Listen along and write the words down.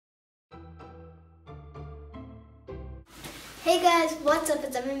Hey guys, what's up?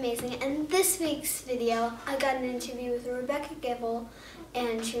 I'm Amazing, and this week's video I got an interview with Rebecca Gibel,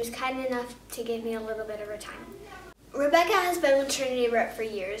 and she was kind enough to give me a little bit of her time. Rebecca has been with Trinity Rep for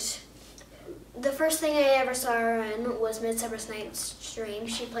years. The first thing I ever saw her in was Midsummer Night's Dream.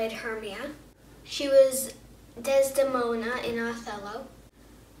 She played Hermia. She was Desdemona in Othello.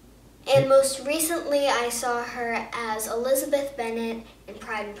 And most recently I saw her as Elizabeth Bennet in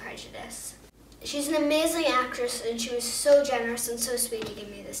Pride and Prejudice. She's an amazing actress, and she was so generous and so sweet to give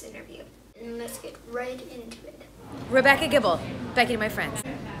me this interview. And let's get right into it. Rebecca Gibel, Becky to my friends.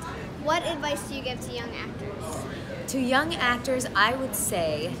 What advice do you give to young actors? To young actors, I would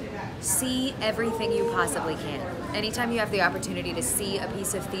say, see everything you possibly can. Anytime you have the opportunity to see a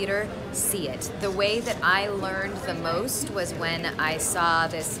piece of theater, see it. The way that I learned the most was when I saw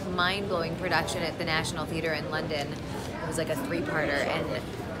this mind-blowing production at the National Theatre in London. It was like a three-parter, and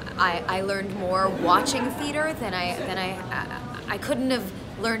I learned more watching theater than I couldn't have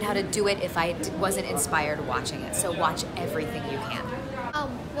learned how to do it if I wasn't inspired watching it. So watch everything you can.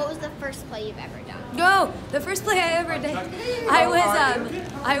 What was the first play you've ever done? No, the first play I ever did,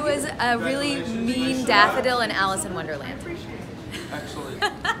 I was a really mean daffodil in Alice in Wonderland. Excellent.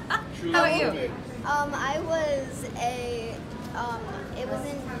 How about you? I was it was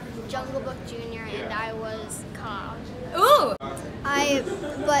in Jungle Book Junior, and I was Cobb. Ooh!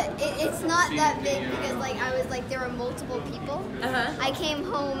 But it's not that big because I was there were multiple people. I came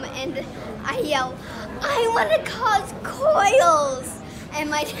home and I yelled, "I want to cause coils!" And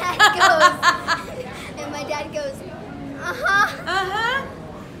my dad goes, uh-huh.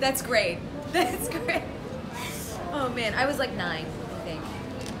 That's great. That's great. Oh man, I was like 9, I think.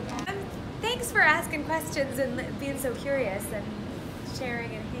 Thanks for asking questions and being so curious and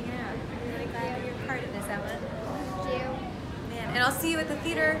sharing and hanging out. I'm really glad that you're part of this, Emma. Thank you. Man, and I'll see you at the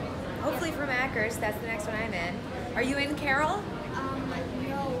theater, hopefully for Mackers. That's the next one I'm in. Are you in Carol?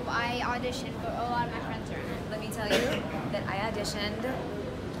 No, I auditioned, but a lot of my friends are in it. Let me tell you that I auditioned,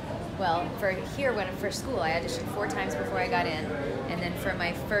 well, for school, I auditioned 4 times before I got in. And then for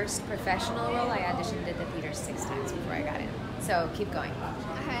my first professional role, I auditioned at the theater 6 times before I got in. So keep going. All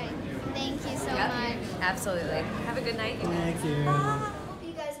right. Thank you so Yep, much. absolutely. Have a good night, you guys. Thank you. I hope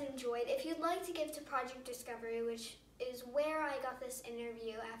you guys enjoyed. If you'd like to give to Project Discovery, which is where I got this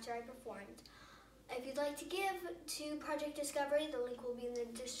interview after I performed, if you'd like to give to Project Discovery, the link will be in the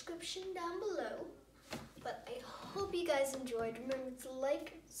description down below. But I hope you guys enjoyed. Remember to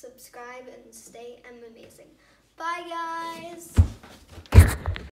like, subscribe, and stay amazing. Bye, guys.